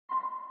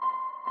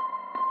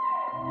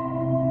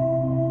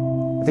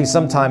I think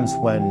sometimes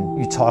when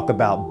you talk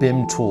about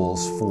BIM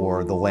tools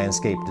for the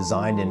landscape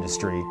design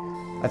industry,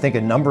 I think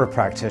a number of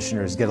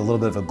practitioners get a little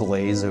bit of a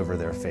glaze over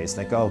their face.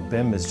 Think, oh,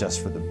 BIM is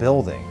just for the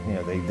building. You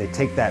know, they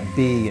take that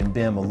B in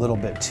BIM a little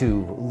bit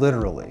too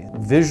literally.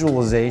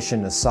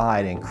 Visualization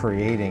aside and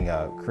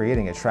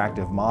creating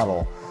attractive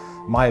model,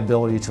 my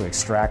ability to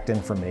extract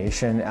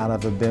information out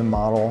of a BIM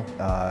model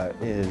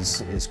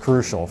is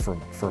crucial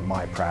for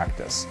my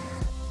practice.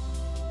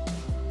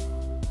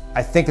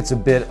 I think it's a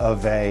bit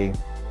of a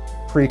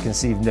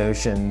preconceived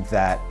notion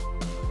that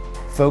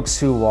folks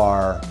who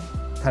are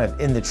kind of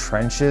in the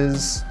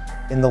trenches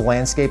in the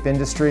landscape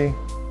industry,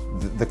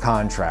 the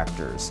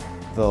contractors,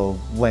 the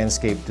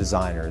landscape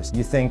designers,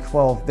 you think,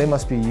 well, they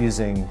must be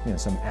using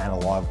some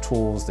analog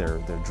tools, they're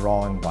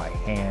drawing by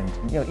hand.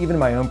 Even in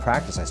my own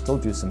practice, I still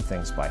do some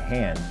things by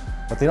hand,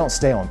 but they don't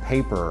stay on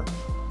paper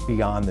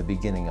beyond the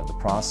beginning of the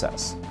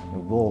process.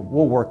 We'll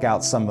work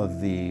out some of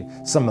the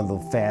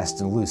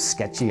fast and loose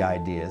sketchy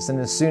ideas, and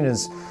as soon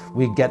as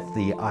we get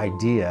the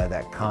idea,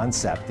 that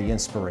concept, the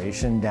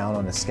inspiration down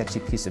on a sketchy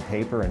piece of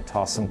paper and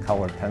toss some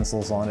colored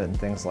pencils on it and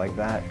things like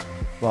that,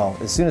 well,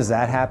 as soon as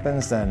that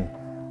happens, then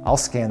I'll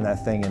scan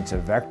that thing into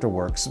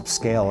Vectorworks,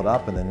 scale it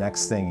up, and the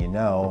next thing you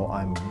know,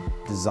 I'm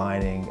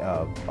designing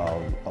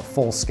a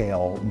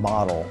full-scale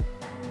model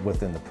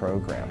within the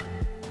program.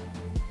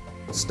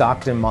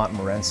 Stockton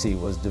Montmorency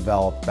was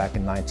developed back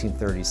in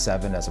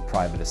 1937 as a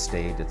private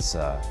estate. It's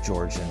a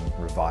Georgian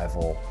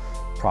revival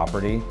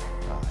property.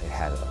 It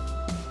had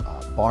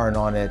a barn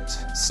on it,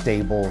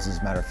 stables. As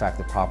a matter of fact,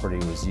 the property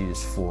was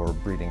used for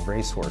breeding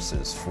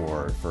racehorses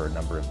for a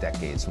number of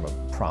decades from a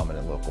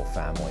prominent local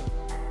family.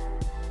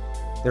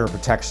 There were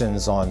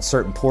protections on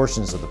certain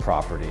portions of the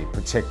property,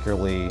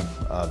 particularly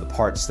the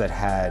parts that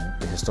had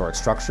the historic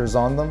structures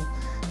on them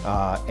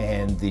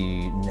and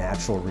the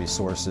natural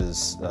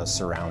resources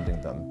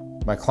surrounding them.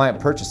 My client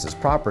purchased this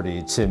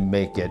property to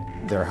make it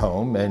their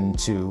home and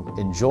to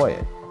enjoy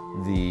it.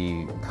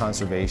 The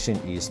conservation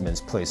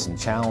easements placed some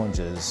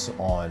challenges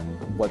on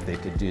what they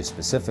could do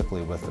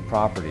specifically with the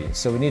property,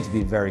 so we need to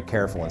be very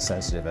careful and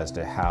sensitive as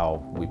to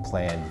how we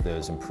planned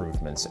those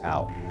improvements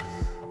out.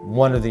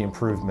 One of the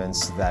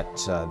improvements that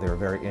they were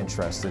very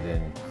interested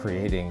in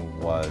creating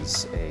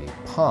was a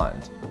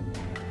pond.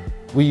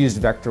 We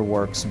used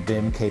Vectorworks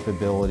BIM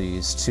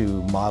capabilities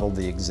to model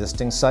the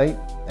existing site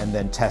and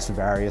then test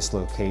various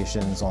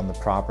locations on the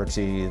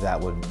property that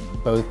would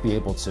both be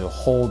able to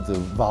hold the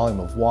volume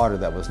of water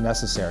that was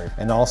necessary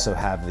and also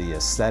have the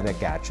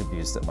aesthetic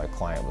attributes that my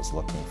client was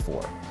looking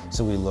for.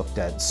 So we looked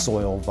at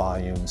soil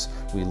volumes,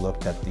 we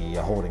looked at the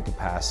holding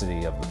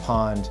capacity of the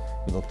pond,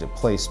 we looked at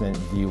placement,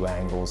 view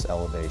angles,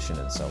 elevation,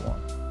 and so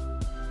on.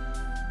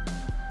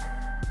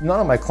 None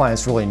of my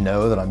clients really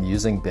know that I'm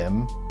using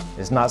BIM.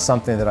 It's not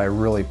something that I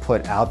really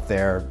put out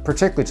there,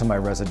 particularly to my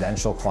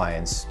residential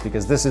clients,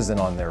 because this isn't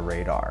on their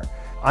radar.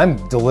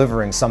 I'm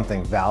delivering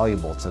something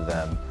valuable to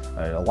them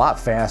a lot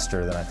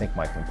faster than I think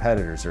my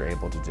competitors are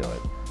able to do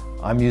it.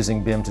 I'm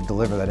using BIM to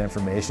deliver that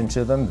information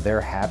to them.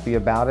 They're happy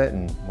about it,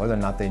 and whether or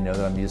not they know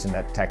that I'm using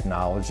that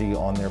technology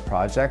on their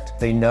project,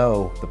 they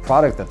know the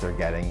product that they're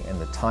getting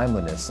and the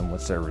timeliness in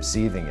which they're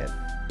receiving it.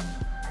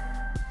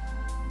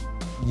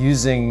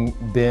 Using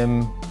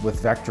BIM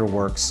with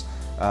Vectorworks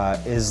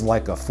is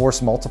like a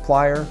force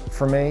multiplier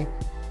for me.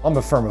 I'm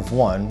a firm of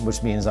one,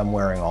 which means I'm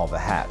wearing all the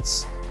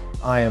hats.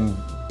 I am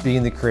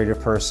being the creative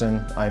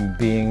person, I'm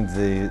being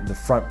the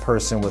front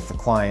person with the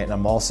client, and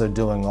I'm also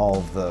doing all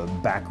of the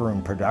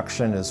backroom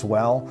production as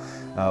well.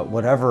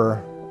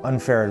 Whatever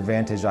unfair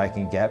advantage I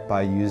can get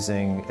by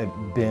using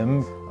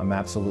BIM, I'm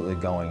absolutely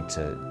going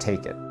to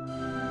take it.